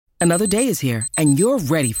Another day is here, and you're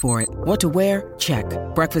ready for it. What to wear? Check.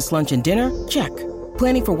 Breakfast, lunch, and dinner? Check.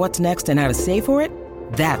 Planning for what's next and how to save for it?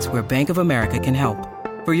 That's where Bank of America can help.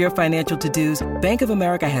 For your financial to-dos, Bank of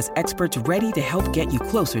America has experts ready to help get you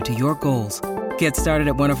closer to your goals. Get started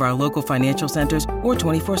at one of our local financial centers or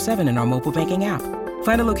 24/7 in our mobile banking app.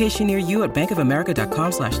 Find a location near you at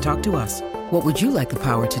bankofamerica.com/talktous. What would you like the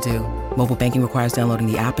power to do? Mobile banking requires downloading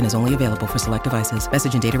the app and is only available for select devices.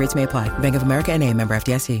 Message and data rates may apply. Bank of America N.A., member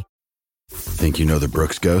FDIC. Think you know the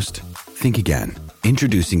Brooks Ghost? Think again.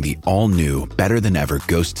 Introducing the all-new, better-than-ever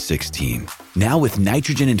Ghost 16. Now with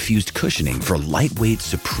nitrogen-infused cushioning for lightweight,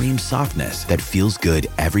 supreme softness that feels good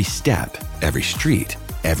every step, every street,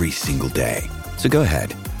 every single day. So go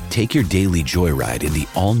ahead, take your daily joyride in the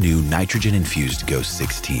all-new nitrogen-infused Ghost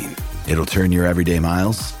 16. It'll turn your everyday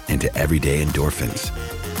miles into everyday endorphins.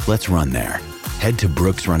 Let's run there. Head to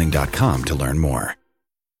brooksrunning.com to learn more.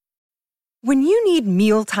 When you need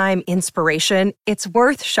mealtime inspiration, it's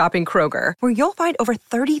worth shopping Kroger, where you'll find over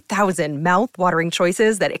 30,000 mouth-watering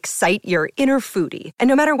choices that excite your inner foodie. And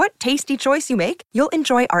no matter what tasty choice you make, you'll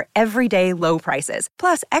enjoy our everyday low prices,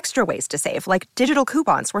 plus extra ways to save, like digital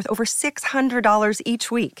coupons worth over $600 each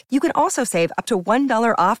week. You can also save up to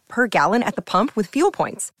 $1 off per gallon at the pump with fuel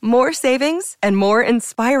points. More savings and more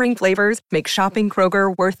inspiring flavors make shopping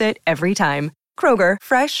Kroger worth it every time. Kroger,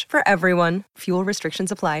 fresh for everyone. Fuel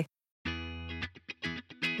restrictions apply.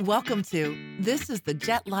 Welcome to This is the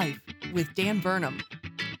Jet Life with Dan Burnham,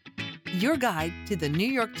 your guide to the New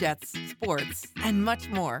York Jets, sports, and much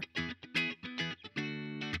more.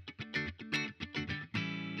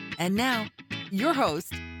 And now, your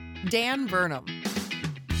host, Dan Burnham.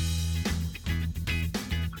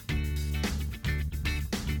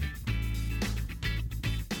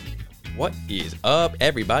 What is up,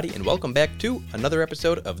 everybody, and welcome back to another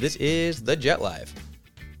episode of This is the Jet Life.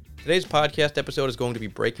 Today's podcast episode is going to be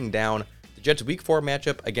breaking down the Jets' Week 4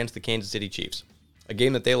 matchup against the Kansas City Chiefs, a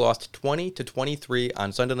game that they lost 20-23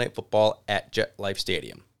 on Sunday Night Football at Jet Life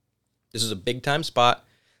Stadium. This is a big-time spot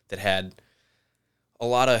that had a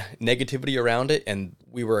lot of negativity around it, and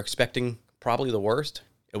we were expecting probably the worst,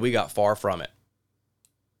 and we got far from it.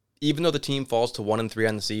 Even though the team falls to 1-3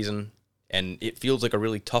 on the season, and it feels like a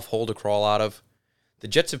really tough hole to crawl out of, the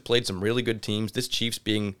Jets have played some really good teams, this Chiefs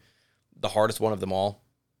being the hardest one of them all.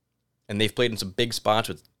 And they've played in some big spots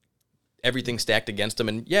with everything stacked against them.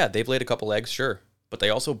 And yeah, they've laid a couple eggs, sure. But they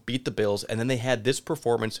also beat the Bills. And then they had this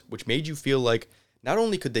performance, which made you feel like not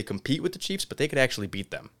only could they compete with the Chiefs, but they could actually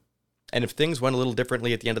beat them. And if things went a little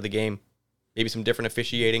differently at the end of the game, maybe some different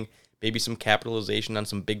officiating, maybe some capitalization on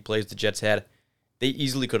some big plays the Jets had, they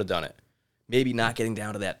easily could have done it. Maybe not getting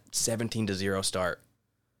down to that 17-0 start.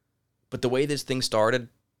 But the way this thing started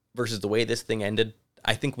versus the way this thing ended,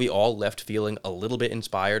 I think we all left feeling a little bit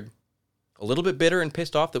inspired. A little bit bitter and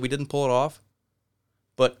pissed off that we didn't pull it off,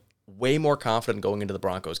 but way more confident going into the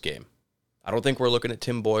Broncos game. I don't think we're looking at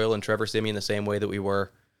Tim Boyle and Trevor Siemian the same way that we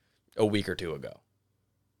were a week or two ago.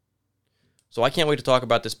 So I can't wait to talk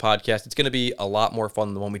about this podcast. It's going to be a lot more fun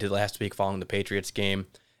than the one we did last week following the Patriots game,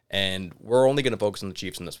 and we're only going to focus on the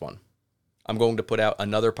Chiefs in this one. I'm going to put out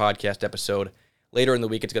another podcast episode later in the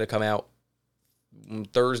week. It's going to come out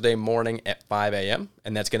Thursday morning at 5 a.m.,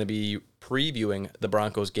 and that's going to be previewing the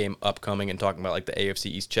Broncos game upcoming and talking about like the AFC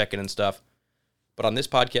East check-in and stuff. But on this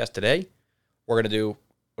podcast today, we're going to do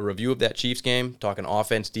a review of that Chiefs game, talking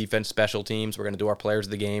offense, defense, special teams. We're going to do our players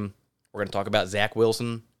of the game. We're going to talk about Zach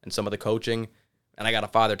Wilson and some of the coaching. And I got a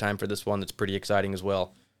father time for this one that's pretty exciting as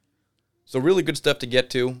well. So really good stuff to get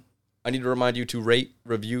to. I need to remind you to rate,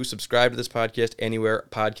 review, subscribe to this podcast anywhere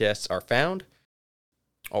podcasts are found.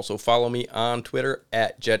 Also, follow me on Twitter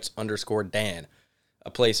at Jets_Dan,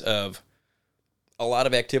 a place of a lot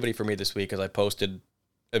of activity for me this week as I posted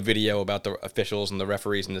a video about the officials and the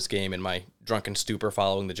referees in this game in my drunken stupor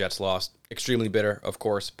following the Jets loss. Extremely bitter, of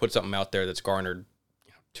course. Put something out there that's garnered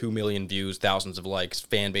 2 million views, thousands of likes,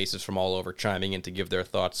 fan bases from all over chiming in to give their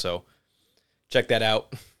thoughts. So check that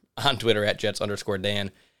out on Twitter at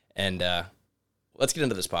Jets_Dan. And let's get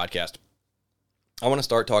into this podcast. I want to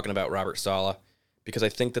start talking about Robert Saleh, because I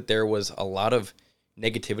think that there was a lot of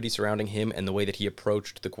negativity surrounding him and the way that he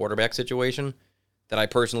approached the quarterback situation that I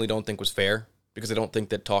personally don't think was fair, because I don't think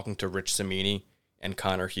that talking to Rich Cimini and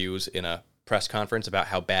Connor Hughes in a press conference about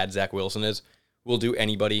how bad Zach Wilson is will do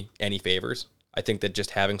anybody any favors. I think that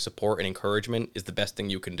just having support and encouragement is the best thing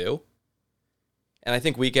you can do. And I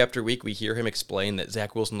think week after week we hear him explain that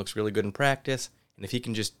Zach Wilson looks really good in practice, and if he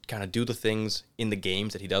can just kind of do the things in the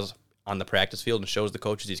games that he does on the practice field and shows the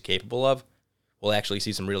coaches he's capable of, we'll actually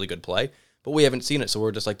see some really good play. But we haven't seen it, so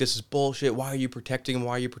we're just like, this is bullshit. Why are you protecting him?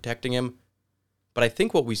 Why are you protecting him? But I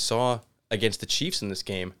think what we saw against the Chiefs in this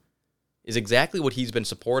game is exactly what he's been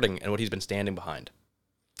supporting and what he's been standing behind.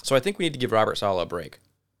 So I think we need to give Robert Saleh a break.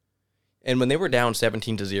 And when they were down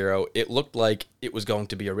 17-0, it looked like it was going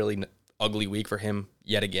to be a really ugly week for him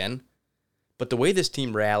yet again. But the way this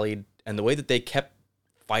team rallied and the way that they kept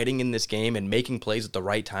fighting in this game and making plays at the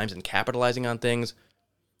right times and capitalizing on things,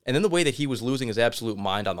 and then the way that he was losing his absolute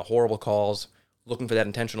mind on the horrible calls, looking for that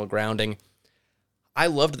intentional grounding, I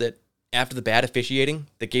loved that after the bad officiating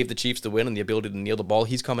that gave the Chiefs the win and the ability to kneel the ball,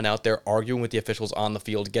 he's coming out there arguing with the officials on the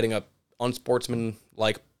field, getting a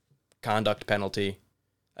unsportsmanlike conduct penalty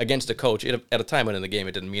against a coach. At a time when in the game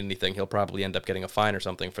it didn't mean anything. He'll probably end up getting a fine or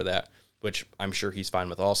something for that, which I'm sure he's fine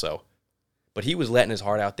with also. But he was letting his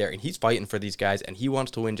heart out there, and he's fighting for these guys, and he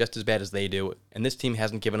wants to win just as bad as they do. And this team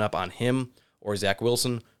hasn't given up on him or Zach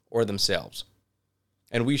Wilson or themselves.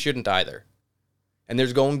 And we shouldn't either. And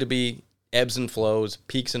there's going to be ebbs and flows,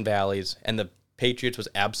 peaks and valleys, and the Patriots was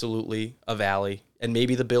absolutely a valley, and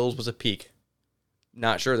maybe the Bills was a peak.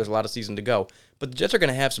 Not sure, there's a lot of season to go. But the Jets are going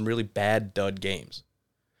to have some really bad dud games.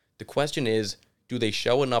 The question is, do they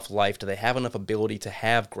show enough life? Do they have enough ability to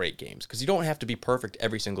have great games? Because you don't have to be perfect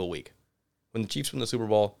every single week. When the Chiefs win the Super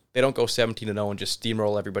Bowl, they don't go 17-0 and just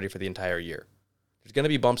steamroll everybody for the entire year. There's going to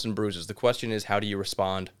be bumps and bruises. The question is, how do you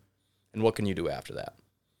respond, and what can you do after that?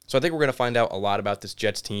 So I think we're going to find out a lot about this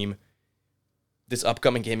Jets team this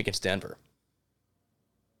upcoming game against Denver.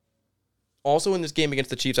 Also in this game against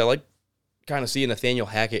the Chiefs, I like kind of seeing Nathaniel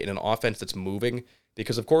Hackett in an offense that's moving,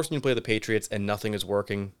 because of course when you play the Patriots and nothing is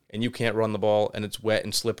working, and you can't run the ball, and it's wet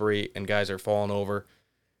and slippery, and guys are falling over,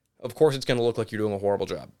 of course it's going to look like you're doing a horrible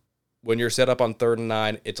job. When you're set up on 3rd and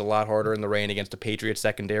 9, it's a lot harder in the rain against a Patriots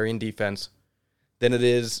secondary and defense than it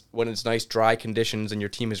is when it's nice dry conditions and your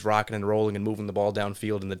team is rocking and rolling and moving the ball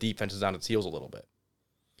downfield and the defense is on its heels a little bit.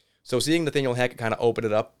 So seeing Nathaniel Hackett kind of open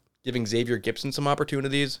it up, giving Xavier Gipson some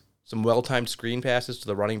opportunities, some well-timed screen passes to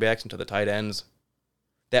the running backs and to the tight ends,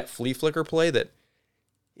 that flea flicker play that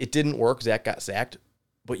it didn't work, Zach got sacked,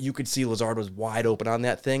 but you could see Lazard was wide open on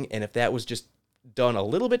that thing, and if that was just done a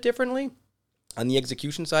little bit differently on the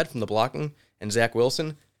execution side from the blocking and Zach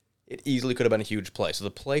Wilson, it easily could have been a huge play. So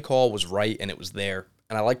the play call was right, and it was there,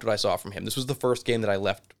 and I liked what I saw from him. This was the first game that I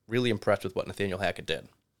left really impressed with what Nathaniel Hackett did.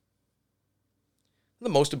 The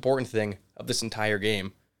most important thing of this entire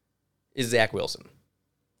game is Zach Wilson.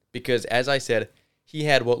 Because, as I said, he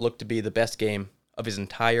had what looked to be the best game of his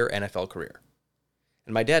entire NFL career.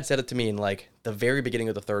 And my dad said it to me in, the very beginning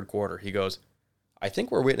of the third quarter. He goes, I think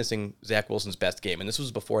we're witnessing Zach Wilson's best game. And this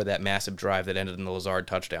was before that massive drive that ended in the Lazard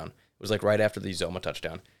touchdown. It was right after the Zoma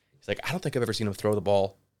touchdown. He's like, I don't think I've ever seen him throw the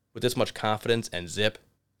ball with this much confidence and zip.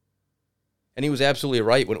 And he was absolutely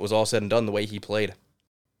right when it was all said and done the way he played.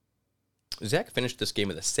 Zach finished this game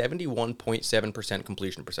with a 71.7%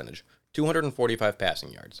 completion percentage, 245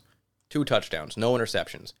 passing yards, 2 touchdowns, no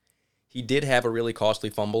interceptions. He did have a really costly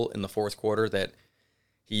fumble in the fourth quarter that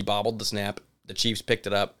he bobbled the snap, the Chiefs picked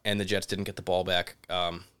it up, and the Jets didn't get the ball back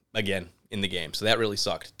again in the game. So that really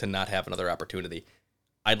sucked to not have another opportunity.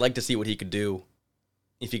 I'd like to see what he could do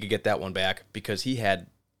if he could get that one back, because he had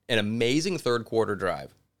an amazing third quarter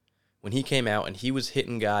drive when he came out and he was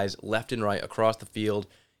hitting guys left and right across the field,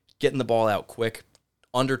 getting the ball out quick,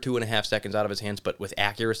 under 2.5 seconds out of his hands, but with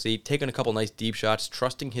accuracy, taking a couple nice deep shots,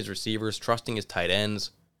 trusting his receivers, trusting his tight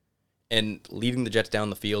ends, and leading the Jets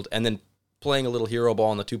down the field, and then playing a little hero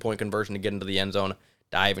ball on the 2-point conversion to get into the end zone,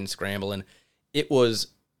 diving, scrambling. It was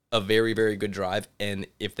a very, very good drive, and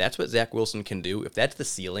if that's what Zach Wilson can do, if that's the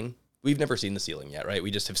ceiling, we've never seen the ceiling yet, right?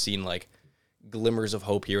 We just have seen, glimmers of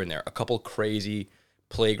hope here and there, a couple crazy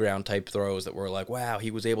playground-type throws that were wow,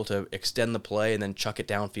 he was able to extend the play and then chuck it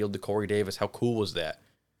downfield to Corey Davis. How cool was that?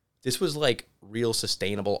 This was, real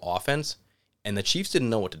sustainable offense, and the Chiefs didn't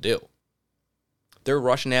know what to do. They're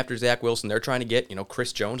rushing after Zach Wilson. They're trying to get,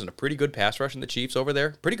 Chris Jones and a pretty good pass rush in the Chiefs over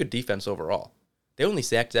there. Pretty good defense overall. They only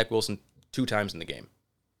sacked Zach Wilson 2 times in the game.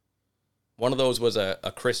 One of those was a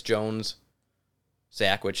Chris Jones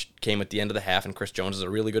sack, which came at the end of the half, and Chris Jones is a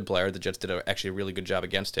really good player. The Jets did actually a really good job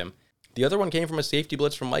against him. The other one came from a safety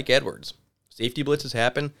blitz from Mike Edwards. Safety blitzes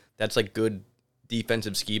happen. That's good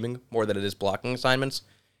defensive scheming more than it is blocking assignments,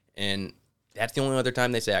 and that's the only other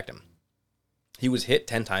time they sacked him. He was hit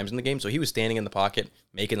 10 times in the game, so he was standing in the pocket,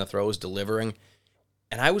 making the throws, delivering.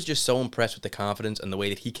 And I was just so impressed with the confidence and the way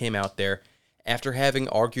that he came out there after having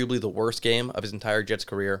arguably the worst game of his entire Jets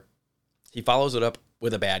career. He follows it up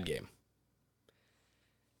with a bad game.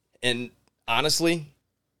 And honestly,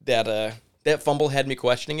 that fumble had me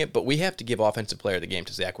questioning it, but we have to give Offensive Player of the Game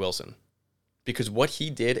to Zach Wilson. Because what he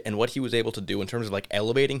did and what he was able to do in terms of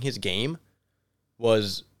elevating his game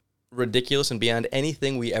was ridiculous and beyond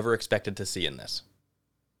anything we ever expected to see in this.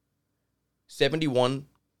 71.7%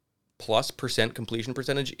 90+% completion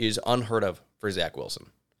percentage is unheard of for Zach Wilson.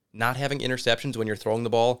 Not having interceptions when you're throwing the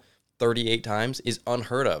ball 38 times is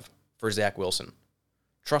unheard of for Zach Wilson.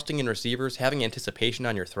 Trusting in receivers, having anticipation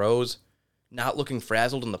on your throws, not looking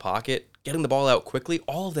frazzled in the pocket, getting the ball out quickly,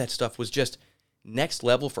 all of that stuff was just next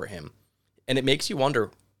level for him. And it makes you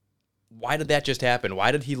wonder, why did that just happen?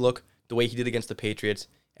 Why did he look the way he did against the Patriots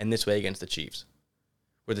and this way against the Chiefs?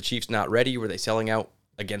 Were the Chiefs not ready? Were they selling out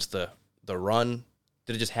against the run?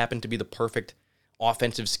 Did it just happen to be the perfect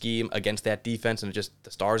offensive scheme against that defense and just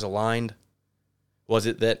the stars aligned? Was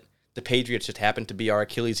it that the Patriots just happened to be our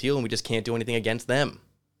Achilles heel and we just can't do anything against them?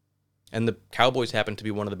 And the Cowboys happen to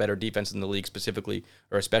be one of the better defenses in the league specifically,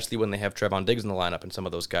 or especially when they have Trevon Diggs in the lineup and some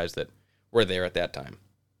of those guys that were there at that time.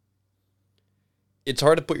 It's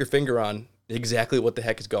hard to put your finger on exactly what the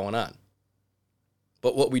heck is going on.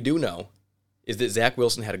 But what we do know is that Zach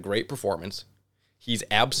Wilson had a great performance. He's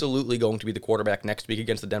absolutely going to be the quarterback next week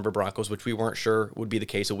against the Denver Broncos, which we weren't sure would be the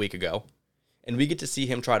case a week ago. And we get to see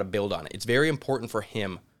him try to build on it. It's very important for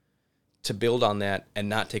him to build on that and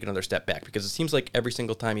not take another step back, because it seems like every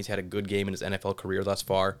single time he's had a good game in his NFL career thus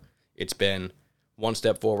far, it's been one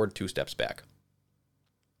step forward, two steps back.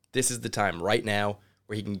 This is the time right now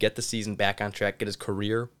where he can get the season back on track, get his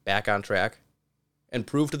career back on track, and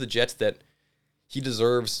prove to the Jets that he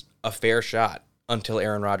deserves a fair shot until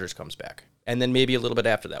Aaron Rodgers comes back. And then maybe a little bit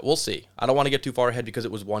after that. We'll see. I don't want to get too far ahead because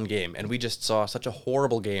it was one game, and we just saw such a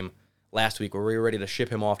horrible game last week where we were ready to ship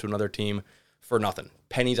him off to another team for nothing.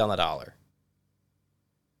 Pennies on the dollar.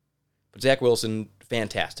 But Zach Wilson,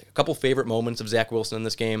 fantastic. A couple favorite moments of Zach Wilson in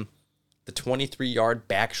this game. The 23-yard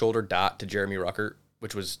back shoulder dot to Jeremy Ruckert,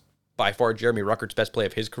 which was by far Jeremy Ruckert's best play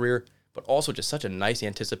of his career, but also just such a nice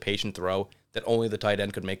anticipation throw that only the tight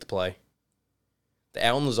end could make the play. The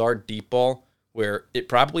Allen Lazard deep ball, where it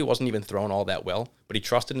probably wasn't even thrown all that well, but he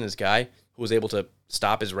trusted in his guy who was able to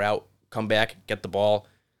stop his route, come back, get the ball.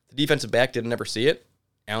 The defensive back didn't ever see it.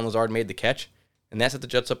 Allen Lazard made the catch, and that set the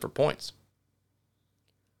Jets up for points.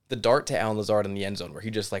 The dart to Allen Lazard in the end zone, where he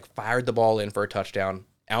just fired the ball in for a touchdown.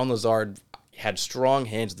 Allen Lazard had strong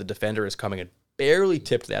hands. The defender is coming and barely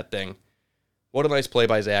tipped that thing. What a nice play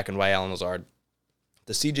by Zach and by Allen Lazard.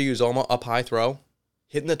 The C.J. Uzomah up high throw,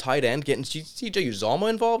 hitting the tight end, getting C.J. Uzomah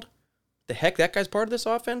involved. The heck, that guy's part of this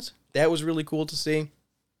offense? That was really cool to see. And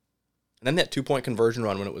then that two-point conversion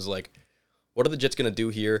run when it was what are the Jets going to do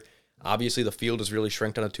here? Obviously, the field is really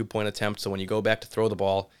shrinked on a two-point attempt, so when you go back to throw the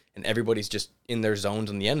ball and everybody's just in their zones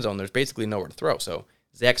in the end zone, there's basically nowhere to throw. So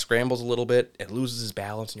Zach scrambles a little bit, it loses his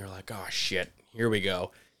balance, and you're like, oh, shit, here we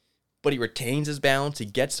go. But he retains his balance, he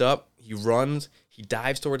gets up, he runs, he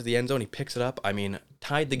dives towards the end zone, he picks it up.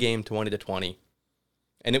 Tied the game 20-20.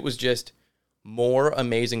 And it was just more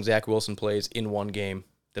amazing Zach Wilson plays in one game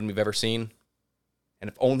than we've ever seen. And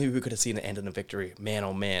if only we could have seen the end in a victory, man,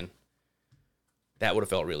 oh man, that would have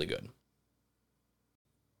felt really good.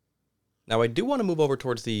 Now, I do want to move over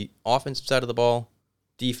towards the offensive side of the ball,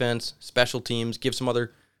 defense, special teams, give some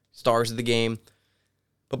other stars of the game.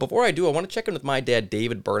 But before I do, I want to check in with my dad,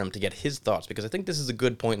 David Burnham, to get his thoughts, because I think this is a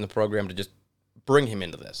good point in the program to just bring him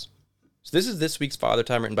into this. So this is this week's Father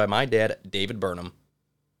Time written by my dad, David Burnham.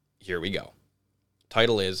 Here we go.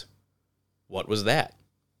 Title is, What Was That?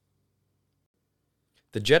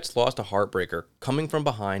 The Jets lost a heartbreaker, coming from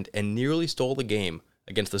behind, and nearly stole the game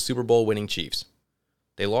against the Super Bowl winning Chiefs.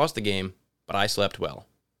 They lost the game, but I slept well.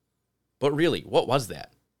 But really, what was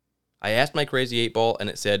that? I asked my crazy 8-ball, and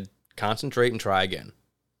it said, concentrate and try again.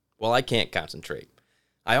 Well, I can't concentrate.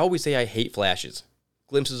 I always say I hate flashes,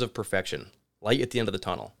 glimpses of perfection, light at the end of the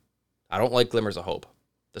tunnel. I don't like glimmers of hope.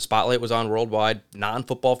 The spotlight was on worldwide.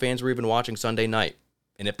 Non-football fans were even watching Sunday night.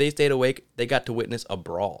 And if they stayed awake, they got to witness a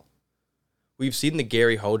brawl. We've seen the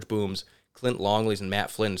Gary Hogebooms, Clint Longleys, and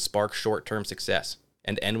Matt Flynn spark short-term success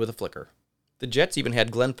and end with a flicker. The Jets even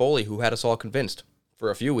had Glenn Foley, who had us all convinced,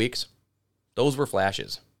 for a few weeks. Those were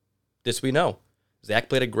flashes. This we know. Zach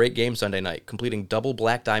played a great game Sunday night, completing double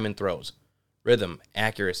black diamond throws. Rhythm,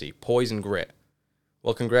 accuracy, poise, and grit.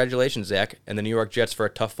 Well, congratulations, Zach, and the New York Jets for a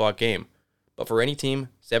tough-fought game. But for any team,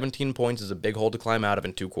 17 points is a big hole to climb out of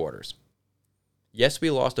in 2 quarters. Yes,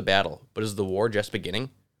 we lost a battle, but is the war just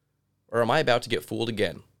beginning? Or am I about to get fooled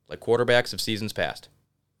again, like quarterbacks of seasons past?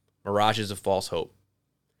 Mirages of false hope.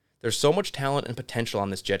 There's so much talent and potential on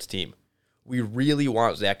this Jets team. We really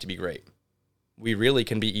want Zach to be great. We really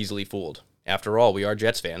can be easily fooled. After all, we are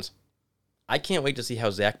Jets fans. I can't wait to see how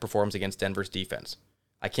Zach performs against Denver's defense.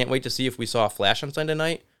 I can't wait to see if we saw a flash on Sunday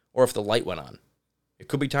night or if the light went on. It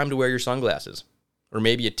could be time to wear your sunglasses. Or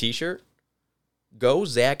maybe a t-shirt. Go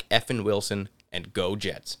Zach effing Wilson and go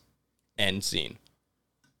Jets. End scene.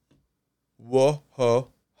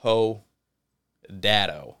 Whoa-ho-ho.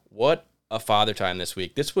 Daddo. what a father time this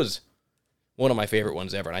week. This was one of my favorite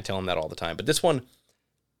ones ever, and I tell him that all the time. But this one,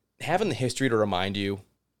 having the history to remind you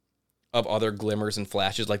of other glimmers and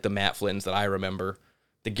flashes like the Matt Flynn's that I remember,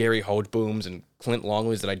 the Gary Hodebooms and Clint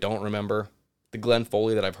Longleys that I don't remember, the Glenn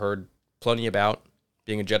Foley that I've heard plenty about,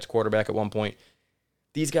 being a Jets quarterback at one point.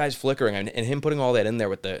 These guys flickering and him putting all that in there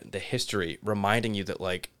with the history, reminding you that,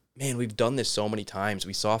 like, man, we've done this so many times.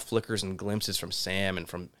 We saw flickers and glimpses from Sam and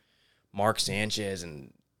from Mark Sanchez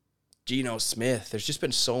and Geno Smith. There's just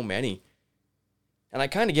been so many. And I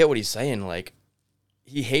kind of get what he's saying. Like,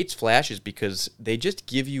 he hates flashes because they just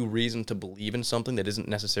give you reason to believe in something that isn't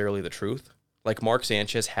necessarily the truth. Like, Mark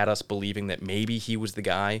Sanchez had us believing that maybe he was the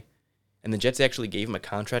guy, and the Jets actually gave him a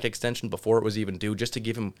contract extension before it was even due, just to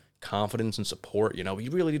give him confidence and support. You know, we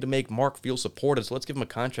really need to make Mark feel supported, so let's give him a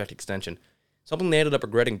contract extension. Something they ended up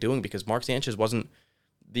regretting doing because Mark Sanchez wasn't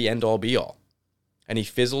the end-all, be-all. And he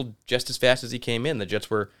fizzled just as fast as he came in. The Jets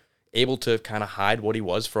were able to kind of hide what he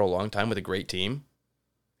was for a long time with a great team.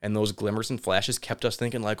 And those glimmers and flashes kept us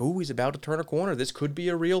thinking, like, oh, he's about to turn a corner. This could be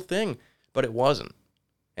a real thing. But it wasn't.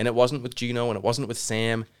 And it wasn't with Geno, and it wasn't with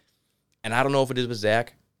Sam. And I don't know if it is with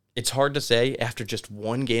Zach. It's hard to say after just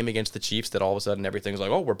one game against the Chiefs that all of a sudden everything's like,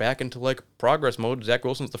 oh, we're back into, like, progress mode. Zach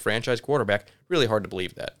Wilson's the franchise quarterback. Really hard to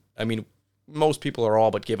believe that. I mean, most people are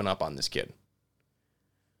all but giving up on this kid.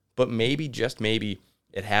 But maybe, just maybe,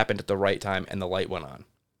 it happened at the right time and the light went on.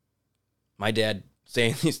 My dad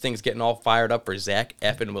saying these things, getting all fired up for Zach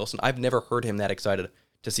effing Wilson. I've never heard him that excited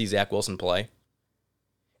to see Zach Wilson play.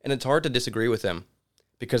 And it's hard to disagree with him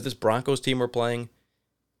because this Broncos team we're playing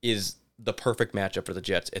is the perfect matchup for the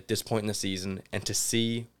Jets at this point in the season and to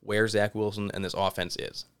see where Zach Wilson and this offense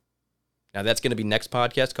is. Now, that's going to be next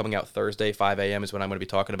podcast coming out Thursday, 5 a.m. is when I'm going to be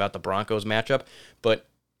talking about the Broncos matchup. But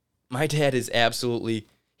my dad is absolutely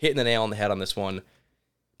hitting the nail on the head on this one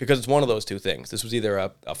because it's one of those two things. This was either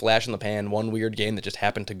a flash in the pan, one weird game that just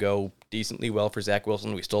happened to go decently well for Zach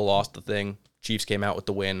Wilson. We still lost the thing. Chiefs came out with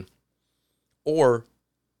the win. Or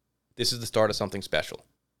this is the start of something special.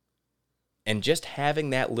 And just having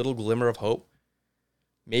that little glimmer of hope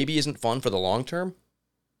maybe isn't fun for the long term,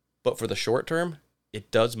 but for the short term, it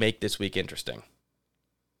does make this week interesting.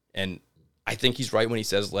 And I think he's right when he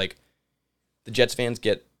says, like, the Jets fans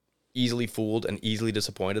get easily fooled and easily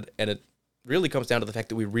disappointed, and it really comes down to the fact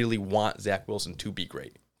that we really want Zach Wilson to be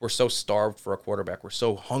great. We're so starved for a quarterback. We're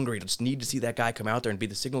so hungry to just need to see that guy come out there and be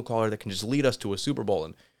the signal caller that can just lead us to a Super Bowl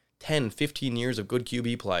in 10, 15 years of good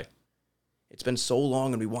QB play. It's been so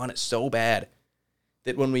long and we want it so bad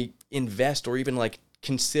that when we invest or even, like,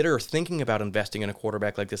 consider thinking about investing in a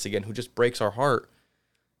quarterback like this again who just breaks our heart,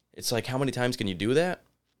 it's like, how many times can you do that?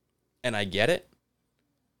 And I get it.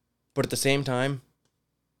 But at the same time,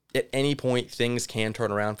 at any point, things can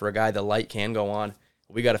turn around for a guy. The light can go on.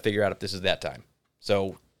 We got to figure out if this is that time.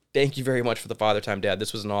 So thank you very much for the Father Time, Dad.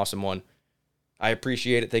 This was an awesome one. I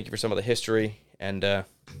appreciate it. Thank you for some of the history, and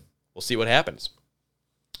we'll see what happens.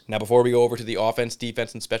 Now, before we go over to the offense,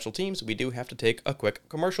 defense, and special teams, we do have to take a quick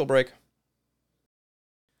commercial break.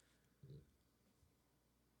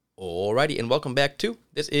 Alrighty, and welcome back to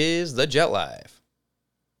This is the Jet Live.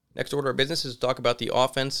 Next order of business is to talk about the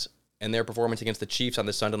offense and their performance against the Chiefs on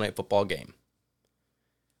this Sunday Night Football game.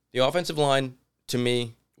 The offensive line, to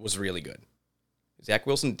me, was really good. Zach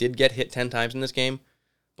Wilson did get hit 10 times in this game,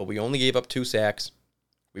 but we only gave up 2 sacks.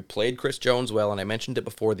 We played Chris Jones well, and I mentioned it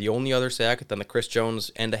before. The only other sack than the Chris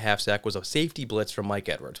Jones and a half sack was a safety blitz from Mike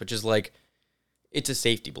Edwards, which is like, it's a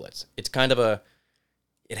safety blitz. It's kind of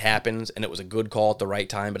it happens, and it was a good call at the right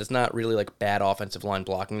time, but it's not really like bad offensive line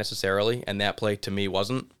blocking necessarily, and that play to me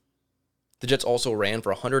wasn't. The Jets also ran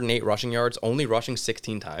for 108 rushing yards, only rushing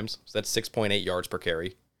 16 times, so that's 6.8 yards per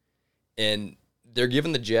carry. And they're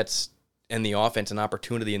giving the Jets and the offense an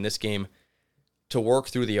opportunity in this game to work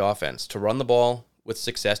through the offense, to run the ball with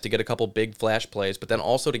success, to get a couple big flash plays, but then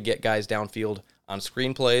also to get guys downfield on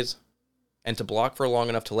screen plays and to block for long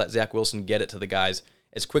enough to let Zach Wilson get it to the guys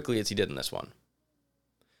as quickly as he did in this one.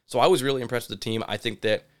 So I was really impressed with the team. I think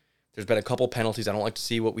that there's been a couple penalties. I don't like to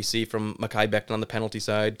see what we see from Mekhi Becton on the penalty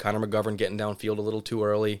side. Connor McGovern getting downfield a little too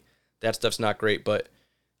early. That stuff's not great, but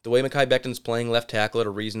the way Mekhi Becton's playing left tackle at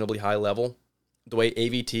a reasonably high level, the way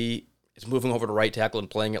AVT is moving over to right tackle and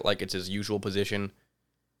playing it like it's his usual position,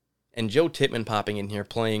 and Joe Tittman popping in here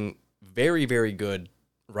playing very, very good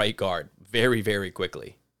right guard very, very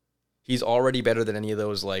quickly. He's already better than any of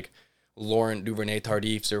those, like, Laurent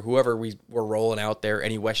Duvernay-Tardifs or whoever we were rolling out there,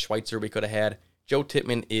 any Wes Schweitzer we could have had. Joe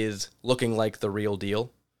Tittman is looking like the real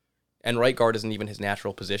deal. And right guard isn't even his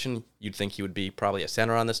natural position. You'd think he would be probably a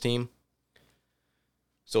center on this team.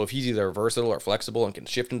 So if he's either versatile or flexible and can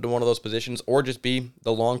shift into one of those positions or just be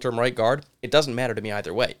the long-term right guard, it doesn't matter to me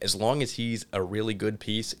either way. As long as he's a really good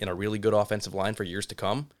piece in a really good offensive line for years to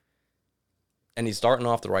come, and he's starting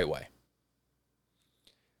off the right way.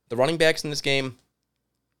 The running backs in this game,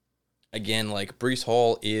 again, like Breece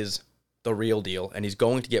Hall is the real deal, and he's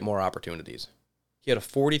going to get more opportunities. He had a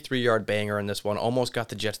 43-yard banger in this one, almost got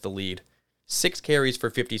the Jets the lead. 6 carries for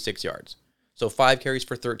 56 yards. So 5 carries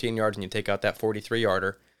for 13 yards, and you take out that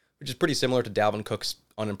 43-yarder, which is pretty similar to Dalvin Cook's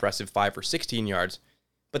unimpressive 5 for 16 yards.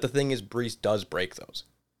 But the thing is, Breece does break those.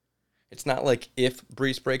 It's not like if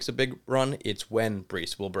Breece breaks a big run, it's when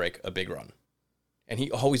Breece will break a big run. And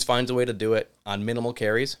he always finds a way to do it on minimal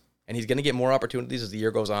carries, and he's going to get more opportunities as the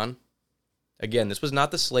year goes on. Again, this was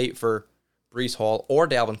not the slate for Breece Hall or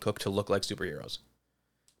Dalvin Cook to look like superheroes.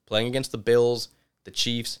 Playing against the Bills, the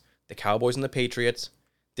Chiefs, the Cowboys, and the Patriots,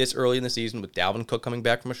 this early in the season with Dalvin Cook coming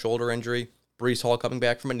back from a shoulder injury, Breece Hall coming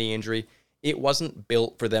back from a knee injury, it wasn't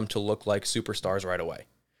built for them to look like superstars right away.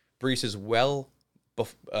 Breece is well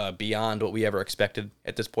beyond what we ever expected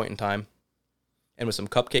at this point in time. And with some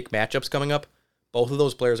cupcake matchups coming up, both of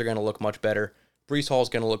those players are going to look much better. Breece Hall is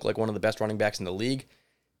going to look like one of the best running backs in the league.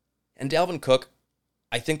 And Dalvin Cook,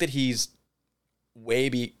 I think that he's way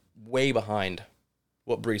behind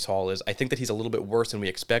what Breece Hall is. I think that he's a little bit worse than we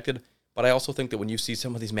expected. But I also think that when you see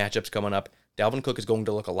some of these matchups coming up, Dalvin Cook is going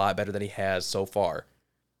to look a lot better than he has so far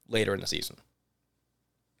later in the season.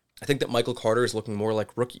 I think that Michael Carter is looking more like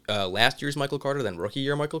last year's Michael Carter than rookie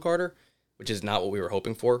year Michael Carter, which is not what we were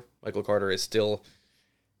hoping for. Michael Carter is still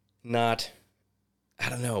not,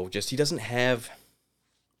 he doesn't have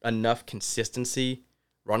enough consistency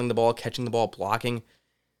running the ball, catching the ball, blocking.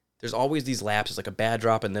 There's always these lapses, like a bad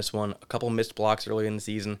drop in this one, a couple missed blocks early in the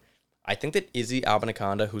season. I think that Izzy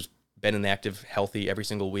Abanikanda, who's been inactive, healthy every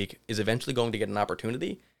single week, is eventually going to get an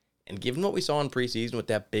opportunity. And given what we saw in preseason with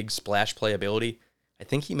that big splash play ability, I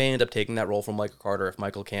think he may end up taking that role from Michael Carter if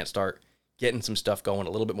Michael can't start getting some stuff going, a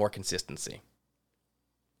little bit more consistency.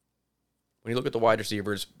 When you look at the wide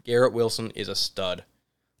receivers, Garrett Wilson is a stud.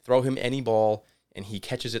 Throw him any ball, and he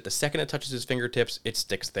catches it. The second it touches his fingertips, it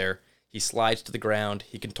sticks there. He slides to the ground.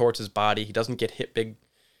 He contorts his body. He doesn't get hit big.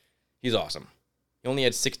 He's awesome. He only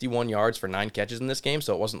had 61 yards for 9 catches in this game,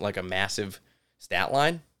 so it wasn't like a massive stat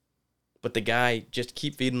line. But the guy, just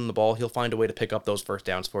keep feeding him the ball. He'll find a way to pick up those first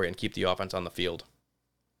downs for you and keep the offense on the field.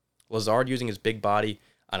 Lazard using his big body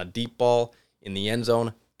on a deep ball in the end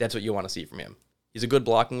zone, that's what you want to see from him. He's a good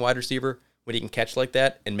blocking wide receiver. When he can catch like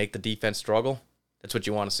that and make the defense struggle, that's what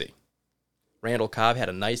you want to see. Randall Cobb had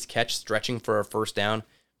a nice catch stretching for a first down.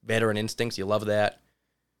 Veteran instincts, you love that.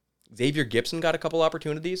 Xavier Gipson got a couple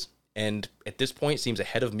opportunities, and at this point seems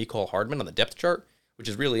ahead of Mecole Hardman on the depth chart, which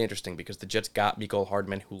is really interesting because the Jets got Mecole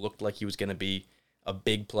Hardman, who looked like he was going to be a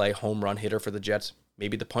big play home run hitter for the Jets.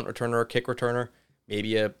 Maybe the punt returner or kick returner.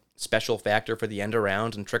 Maybe a special factor for the end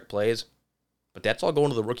arounds and trick plays. But that's all going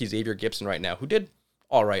to the rookie Xavier Gipson right now, who did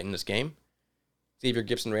all right in this game. Xavier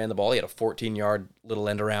Gipson ran the ball. He had a 14-yard little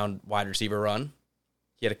end-around wide receiver run.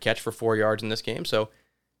 He had a catch for 4 yards in this game, so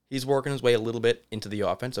he's working his way a little bit into the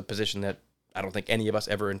offense, a position that I don't think any of us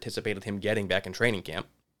ever anticipated him getting back in training camp.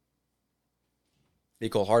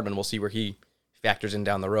 Mecole Hardman, we'll see where he factors in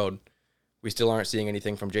down the road. We still aren't seeing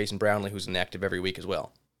anything from Jason Brownlee, who's inactive every week as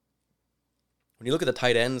well. When you look at the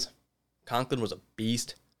tight ends, Conklin was a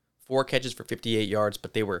beast. 4 catches for 58 yards,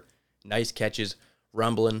 but they were nice catches,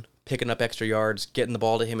 rumbling, picking up extra yards, getting the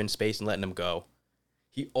ball to him in space and letting him go.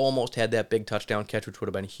 He almost had that big touchdown catch, which would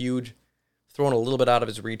have been huge. Thrown a little bit out of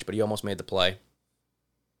his reach, but he almost made the play.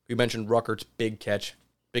 We mentioned Ruckert's big catch,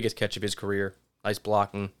 biggest catch of his career. Nice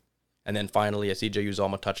blocking. And then finally, a CJ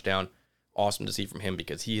Uzomah touchdown. Awesome to see from him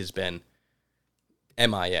because he has been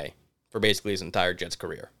MIA for basically his entire Jets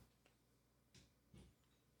career.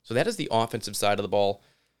 So that is the offensive side of the ball.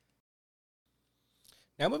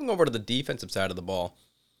 Now moving over to the defensive side of the ball.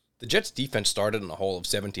 The Jets' defense started in a hole of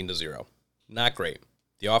 17-0. Not great.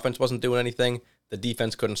 The offense wasn't doing anything. The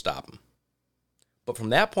defense couldn't stop them. But from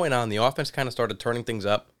that point on, the offense kind of started turning things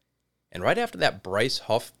up. And right after that Bryce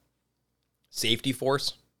Huff safety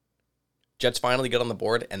force, Jets finally got on the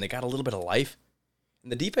board, and they got a little bit of life.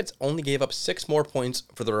 And the defense only gave up 6 more points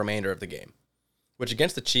for the remainder of the game, which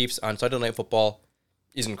against the Chiefs on Sunday Night Football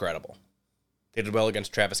is incredible. They did well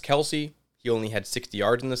against Travis Kelce. He only had 60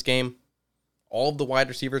 yards in this game. All of the wide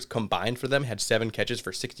receivers combined for them had 7 catches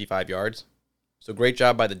for 65 yards. So great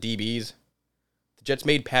job by the DBs. The Jets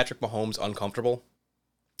made Patrick Mahomes uncomfortable.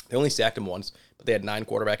 They only sacked him once, but they had 9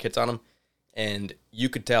 quarterback hits on him, and you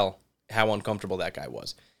could tell how uncomfortable that guy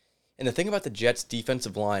was. And the thing about the Jets'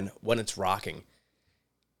 defensive line, when it's rocking,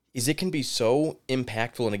 is it can be so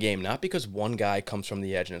impactful in a game, not because one guy comes from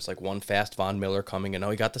the edge and it's like one fast Von Miller coming and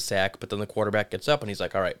he got the sack, but then the quarterback gets up and he's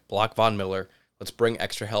like, all right, block Von Miller. Let's bring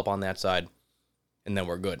extra help on that side, and then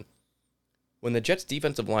we're good. When the Jets'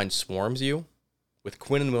 defensive line swarms you with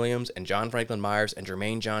Quinnen Williams and John Franklin Myers and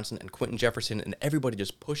Jermaine Johnson and Quentin Jefferson and everybody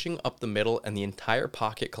just pushing up the middle and the entire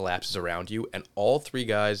pocket collapses around you and all three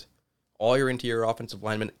guys, all your interior offensive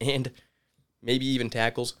linemen and maybe even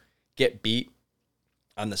tackles get beat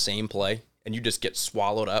on the same play, and you just get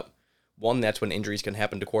swallowed up. One, that's when injuries can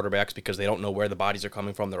happen to quarterbacks because they don't know where the bodies are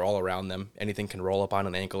coming from. They're all around them. Anything can roll up on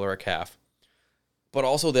an ankle or a calf. But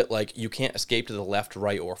also that, like, you can't escape to the left,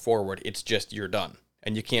 right, or forward. It's just you're done.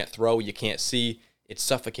 And you can't throw, you can't see. It's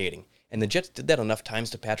suffocating. And the Jets did that enough times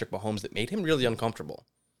to Patrick Mahomes that made him really uncomfortable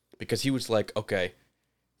because he was like, okay,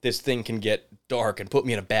 this thing can get dark and put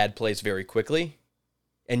me in a bad place very quickly.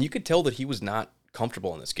 And you could tell that he was not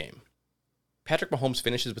comfortable in this game. Patrick Mahomes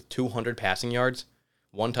finishes with 200 passing yards,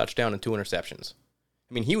 1 touchdown, and 2 interceptions.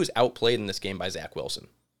 I mean, he was outplayed in this game by Zach Wilson.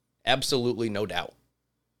 Absolutely no doubt.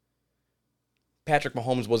 Patrick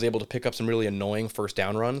Mahomes was able to pick up some really annoying first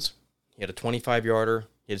down runs. He had a 25-yarder.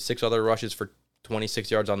 He had 6 other rushes for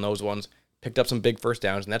 26 yards on those ones. Picked up some big first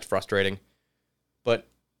downs, and that's frustrating. But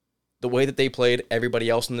the way that they played everybody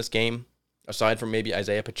else in this game, aside from maybe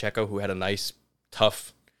Isaiah Pacheco, who had a nice,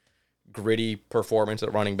 tough, gritty performance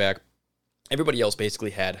at running back, everybody else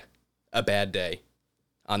basically had a bad day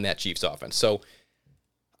on that Chiefs offense. So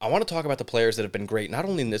I want to talk about the players that have been great, not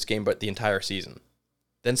only in this game, but the entire season.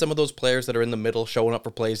 Then some of those players that are in the middle, showing up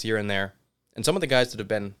for plays here and there, and some of the guys that have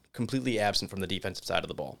been completely absent from the defensive side of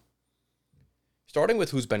the ball. Starting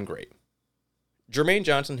with who's been great. Jermaine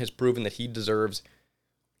Johnson has proven that he deserves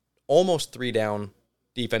almost 3-down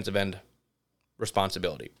defensive end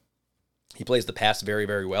responsibility. He plays the pass very,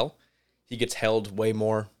 very well. He gets held way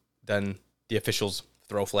more than the officials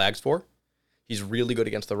throw flags for. He's really good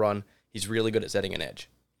against the run. He's really good at setting an edge.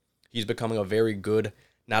 He's becoming a very good,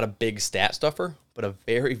 not a big stat stuffer, but a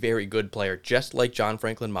very, very good player, just like John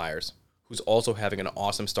Franklin Myers, who's also having an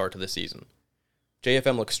awesome start to the season.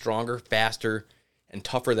 JFM looks stronger, faster, and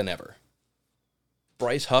tougher than ever.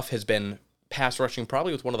 Bryce Huff has been pass rushing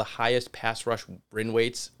probably with one of the highest pass rush win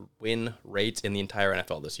rates in the entire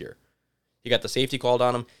NFL this year. He got the safety called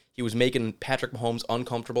on him. He was making Patrick Mahomes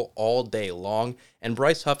uncomfortable all day long, and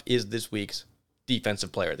Bryce Huff is this week's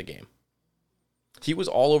defensive player of the game. He was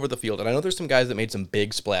all over the field, and I know there's some guys that made some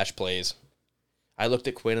big splash plays. I looked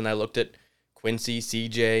at Quinn, and I looked at Quincy,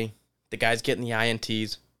 CJ, the guys getting the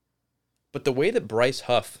INTs. But the way that Bryce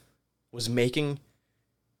Huff was making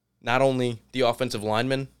not only the offensive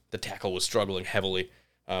lineman, the tackle was struggling heavily.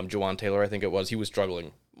 Jawan Taylor, I think it was, he was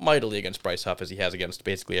struggling mightily against Bryce Huff as he has against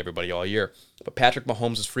basically everybody all year. But Patrick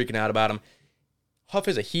Mahomes is freaking out about him. Huff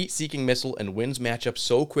is a heat-seeking missile and wins matchups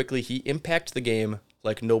so quickly, he impacts the game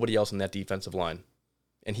like nobody else in that defensive line.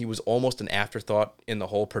 And he was almost an afterthought in the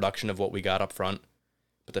whole production of what we got up front.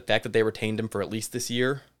 But the fact that they retained him for at least this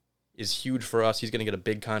year is huge for us. He's going to get a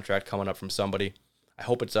big contract coming up from somebody. I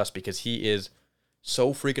hope it's us because he is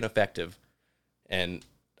so freaking effective. And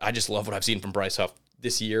I just love what I've seen from Bryce Huff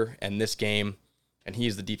this year and this game. And he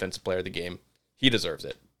is the defensive player of the game. He deserves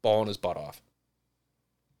it. Balling his butt off.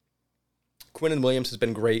 Quinnen Williams has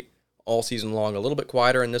been great all season long. A little bit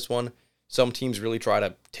quieter in this one. Some teams really try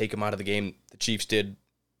to take him out of the game. The Chiefs did.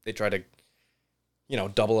 They try to,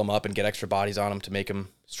 double him up and get extra bodies on him to make him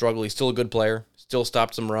struggle. He's still a good player. Still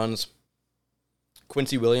stopped some runs.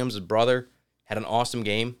 Quincy Williams, his brother, had an awesome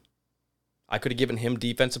game. I could have given him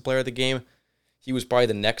defensive player of the game. He was probably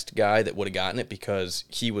the next guy that would have gotten it because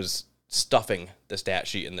he was stuffing the stat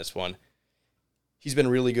sheet in this one. He's been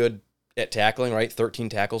really good at tackling, right? 13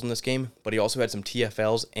 tackles in this game, but he also had some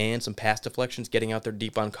TFLs and some pass deflections, getting out there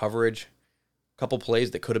deep on coverage. A couple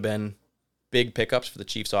plays that could have been big pickups for the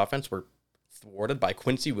Chiefs offense were thwarted by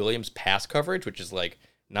Quincy Williams' pass coverage, which is like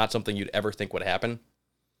not something you'd ever think would happen,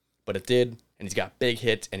 but it did, and he's got big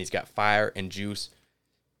hits, and he's got fire and juice,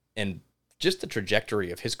 and just the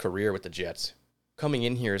trajectory of his career with the Jets. Coming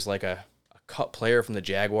in here as like a cut player from the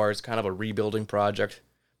Jaguars, kind of a rebuilding project.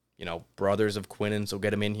 Brothers of Quinnen, so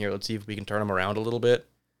get him in here. Let's see if we can turn him around a little bit.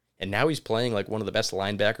 And now he's playing like one of the best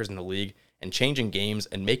linebackers in the league and changing games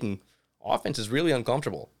and making offenses really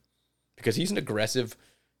uncomfortable because he's an aggressive,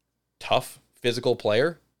 tough, physical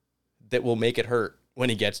player that will make it hurt when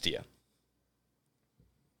he gets to you.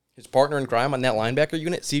 His partner in crime on that linebacker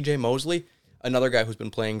unit, CJ Mosley, another guy who's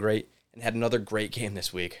been playing great and had another great game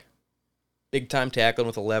this week. Big-time tackling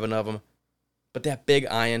with 11 of them. But that big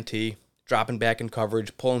INT, dropping back in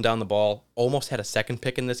coverage, pulling down the ball, almost had a second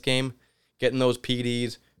pick in this game, getting those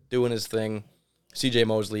PDs, doing his thing. CJ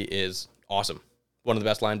Mosley is awesome. one of the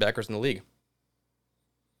best linebackers in the league.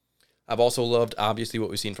 I've also loved, obviously, what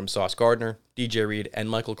we've seen from Sauce Gardner, DJ Reed, and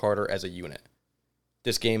Michael Carter as a unit.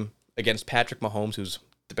 This game against Patrick Mahomes, who's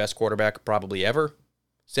the best quarterback probably ever,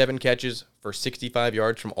 7 catches for 65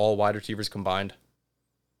 yards from all wide receivers combined.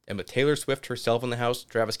 And with Taylor Swift herself in the house,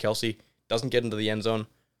 Travis Kelce doesn't get into the end zone,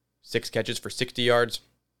 6 catches for 60 yards.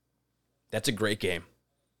 That's a great game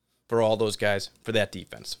for all those guys, for that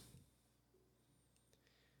defense.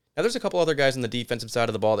 Now, there's a couple other guys on the defensive side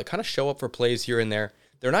of the ball that kind of show up for plays here and there.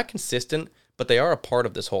 They're not consistent, but they are a part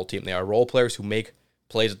of this whole team. They are role players who make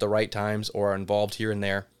plays at the right times or are involved here and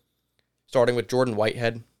there. Starting with Jordan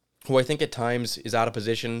Whitehead, who I think at times is out of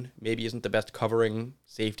position, maybe isn't the best covering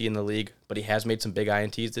safety in the league, but he has made some big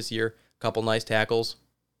INTs this year, a couple nice tackles.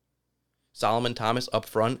 Solomon Thomas up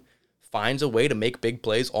front finds a way to make big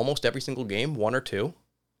plays almost every single game, 1 or 2.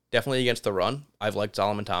 Definitely against the run. I've liked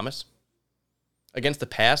Solomon Thomas. Against the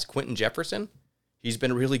pass, Quentin Jefferson, he's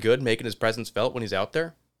been really good making his presence felt when he's out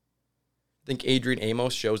there. I think Adrian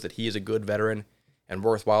Amos shows that he is a good veteran and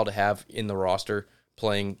worthwhile to have in the roster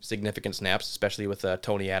playing significant snaps, especially with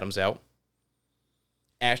Tony Adams out.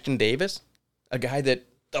 Ashton Davis, a guy that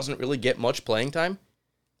doesn't really get much playing time,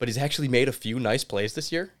 but he's actually made a few nice plays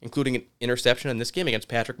this year, including an interception in this game against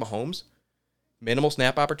Patrick Mahomes. Minimal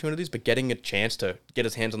snap opportunities, but getting a chance to get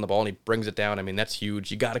his hands on the ball and he brings it down. I mean, that's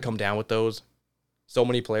huge. You got to come down with those. So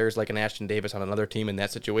many players like an Ashton Davis on another team in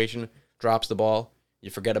that situation drops the ball. You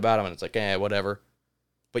forget about him and it's like, whatever.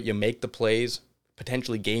 But you make the plays,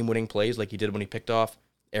 potentially game-winning plays like he did when he picked off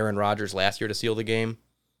Aaron Rodgers last year to seal the game.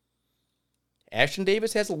 Ashton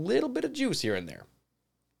Davis has a little bit of juice here and there.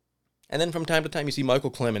 And then from time to time you see Michael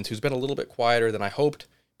Clemens, who's been a little bit quieter than I hoped,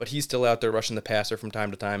 but he's still out there rushing the passer from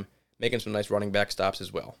time to time, making some nice running back stops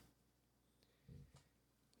as well.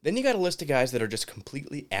 Then you got a list of guys that are just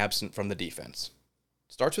completely absent from the defense.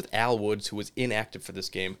 Starts with Al Woods, who was inactive for this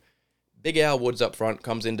game. Big Al Woods up front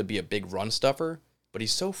comes in to be a big run stuffer, but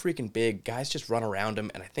he's so freaking big, guys just run around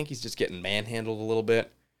him, and I think he's just getting manhandled a little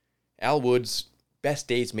bit. Al Woods, best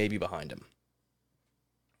days may be behind him.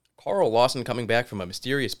 Carl Lawson coming back from a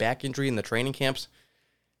mysterious back injury in the training camps.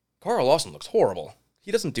 Carl Lawson looks horrible.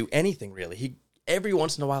 He doesn't do anything really. He every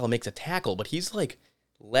once in a while makes a tackle, but he's like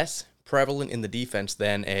less prevalent in the defense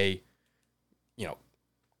than a,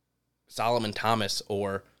 Solomon Thomas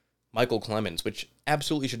or Michael Clemens, which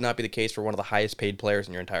absolutely should not be the case for one of the highest paid players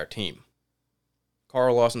in your entire team.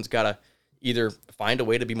 Carl Lawson's got to either find a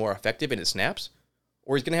way to be more effective in his snaps,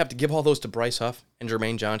 or he's going to have to give all those to Bryce Huff and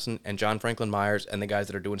Jermaine Johnson and John Franklin Myers and the guys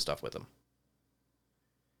that are doing stuff with him.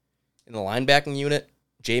 In the linebacking unit,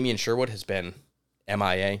 Jamien Sherwood has been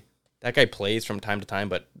MIA. That guy plays from time to time,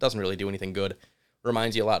 but doesn't really do anything good.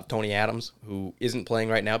 Reminds you a lot of Tony Adams, who isn't playing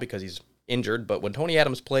right now because he's injured, but when Tony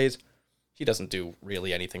Adams plays, he doesn't do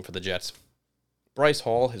really anything for the Jets. Bryce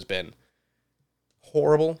Hall has been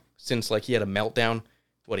horrible since he had a meltdown,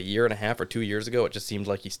 a year and a half or 2 years ago. It just seemed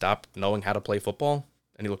like he stopped knowing how to play football,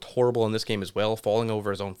 and he looked horrible in this game as well, falling over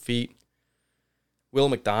his own feet. Will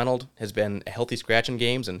McDonald has been a healthy scratch in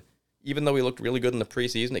games, and even though he looked really good in the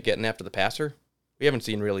preseason at getting after the passer, we haven't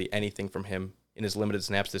seen really anything from him in his limited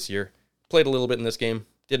snaps this year. Played a little bit in this game,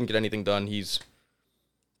 didn't get anything done. He's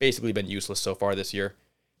basically been useless so far this year.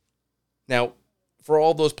 Now, for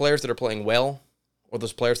all those players that are playing well, or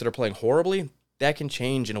those players that are playing horribly, that can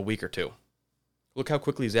change in a week or two. Look how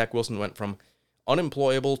quickly Zach Wilson went from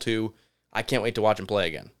unemployable to, I can't wait to watch him play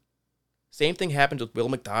again. Same thing happens with Will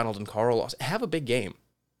McDonald and Carl Lawson. Have a big game.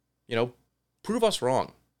 Prove us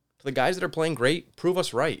wrong. To the guys that are playing great, prove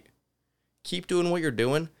us right. Keep doing what you're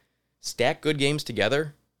doing. Stack good games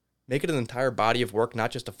together. Make it an entire body of work,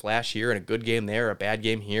 not just a flash here and a good game there, a bad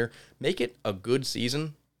game here. Make it a good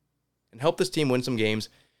season and help this team win some games.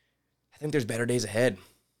 I think there's better days ahead.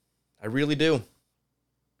 I really do.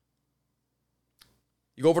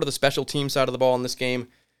 You go over to the special team side of the ball in this game.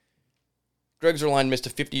 Greg Zuerlein missed a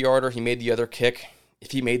 50-yarder. He made the other kick.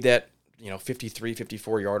 If he made that, 53,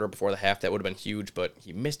 54-yarder before the half, that would have been huge, but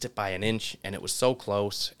he missed it by an inch, and it was so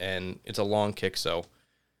close, and it's a long kick, so,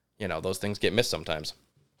 those things get missed sometimes.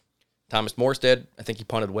 Thomas Morstead, I think he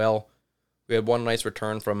punted well. We had one nice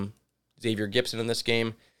return from Xavier Gipson in this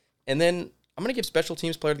game. And then I'm going to give special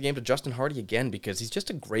teams player of the game to Justin Hardy again because he's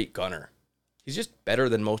just a great gunner. He's just better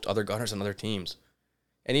than most other gunners on other teams.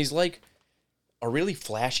 And he's like a really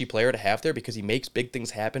flashy player to have there because he makes big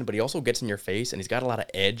things happen, but he also gets in your face and he's got a lot of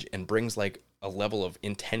edge and brings a level of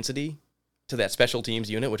intensity to that special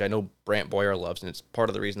teams unit, which I know Brant Boyer loves, and it's part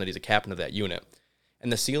of the reason that he's a captain of that unit.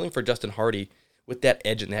 And the ceiling for Justin Hardy with that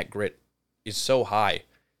edge and that grit is so high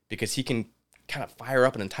because he can kind of fire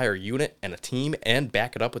up an entire unit and a team and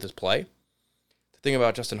back it up with his play. thing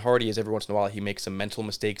about Justin Hardy is every once in a while he makes some mental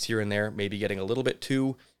mistakes here and there, maybe getting a little bit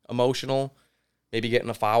too emotional, maybe getting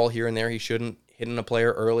a foul here and there he shouldn't, hitting a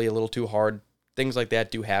player early a little too hard. Things like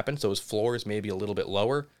that do happen, so his floor is maybe a little bit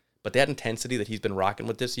lower. But that intensity that he's been rocking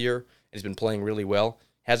with this year, and he's been playing really well,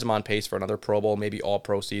 has him on pace for another Pro Bowl, maybe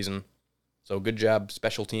all-pro season. So good job,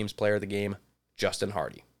 special teams player of the game, Justin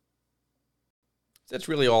Hardy. So that's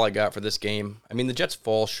really all I got for this game. I mean, the Jets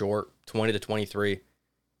fall short, 20-23.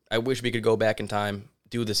 I wish we could go back in time,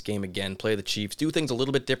 do this game again, play the Chiefs, do things a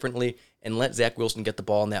little bit differently, and let Zach Wilson get the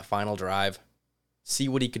ball in that final drive. See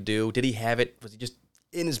what he could do. Did he have it? Was he just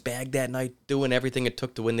in his bag that night, doing everything it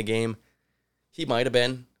took to win the game? He might have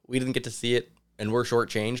been. We didn't get to see it, and we're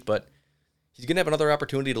shortchanged, but he's going to have another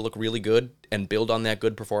opportunity to look really good and build on that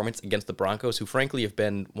good performance against the Broncos, who frankly have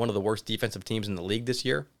been one of the worst defensive teams in the league this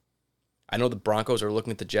year. I know the Broncos are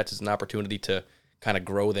looking at the Jets as an opportunity to kind of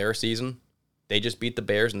grow their season. They just beat the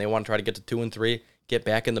Bears, and they want to try to get to 2-3, get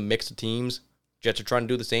back in the mix of teams. Jets are trying to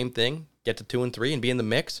do the same thing, get to 2-3 and be in the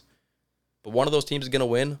mix. But one of those teams is going to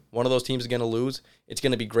win. One of those teams is going to lose. It's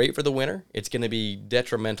going to be great for the winner. It's going to be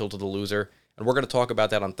detrimental to the loser. And we're going to talk about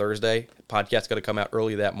that on Thursday. The podcast's going to come out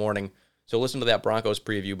early that morning. So listen to that Broncos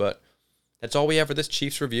preview. But that's all we have for this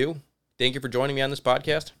Chiefs review. Thank you for joining me on this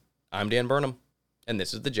podcast. I'm Dan Burnham, and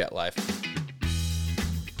this is The Jet Life.